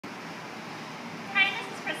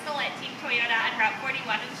Toyota on Route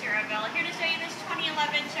 41 in Schererville. Here to show you this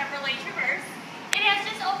 2011 Chevrolet Traverse. It has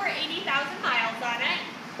just over 80,000 miles on it.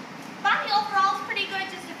 Body overall is pretty good,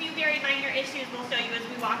 just a few very minor issues we'll show you as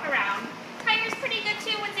we walk around. Tires pretty good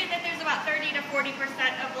too, would say that there's about 30 to 40%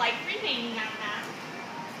 of light repainting on them.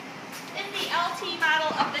 In the LT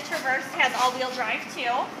model of the Traverse, it has all-wheel drive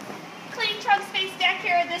too. Clean trunk space back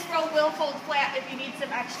here. This row will fold flat if you need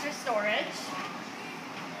some extra storage.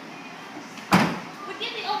 Would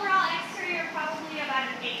give the overall exterior probably about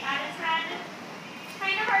an 8 out of 10.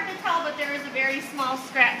 Kind of hard to tell, but there is a very small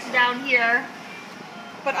scratch down here.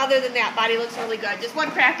 But other than that, body looks really good. Just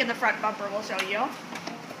one crack in the front bumper we'll show you.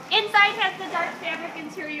 Inside has the dark fabric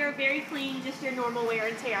interior, very clean, just your normal wear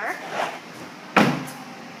and tear.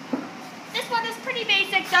 This one is pretty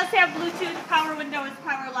basic, does have Bluetooth, power windows,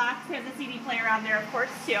 power locks, has a CD player on there of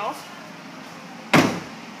course too.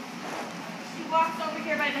 She walks over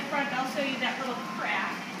here by the front, I'll show you that little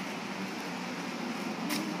crack.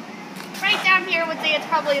 Right down here would say it's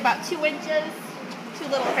probably about 2 inches, 2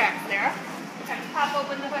 little cracks there. Kind of pop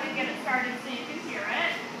open the hood and get it started so you can hear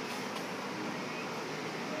it.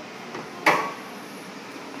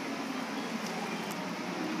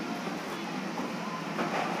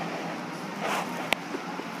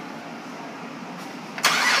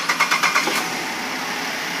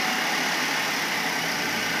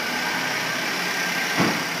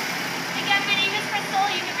 Again, my name is Krystle.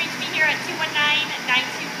 You can reach me here at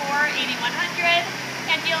 219-924-8100.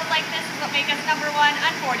 And deals like this is what make us #1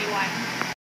 on 41.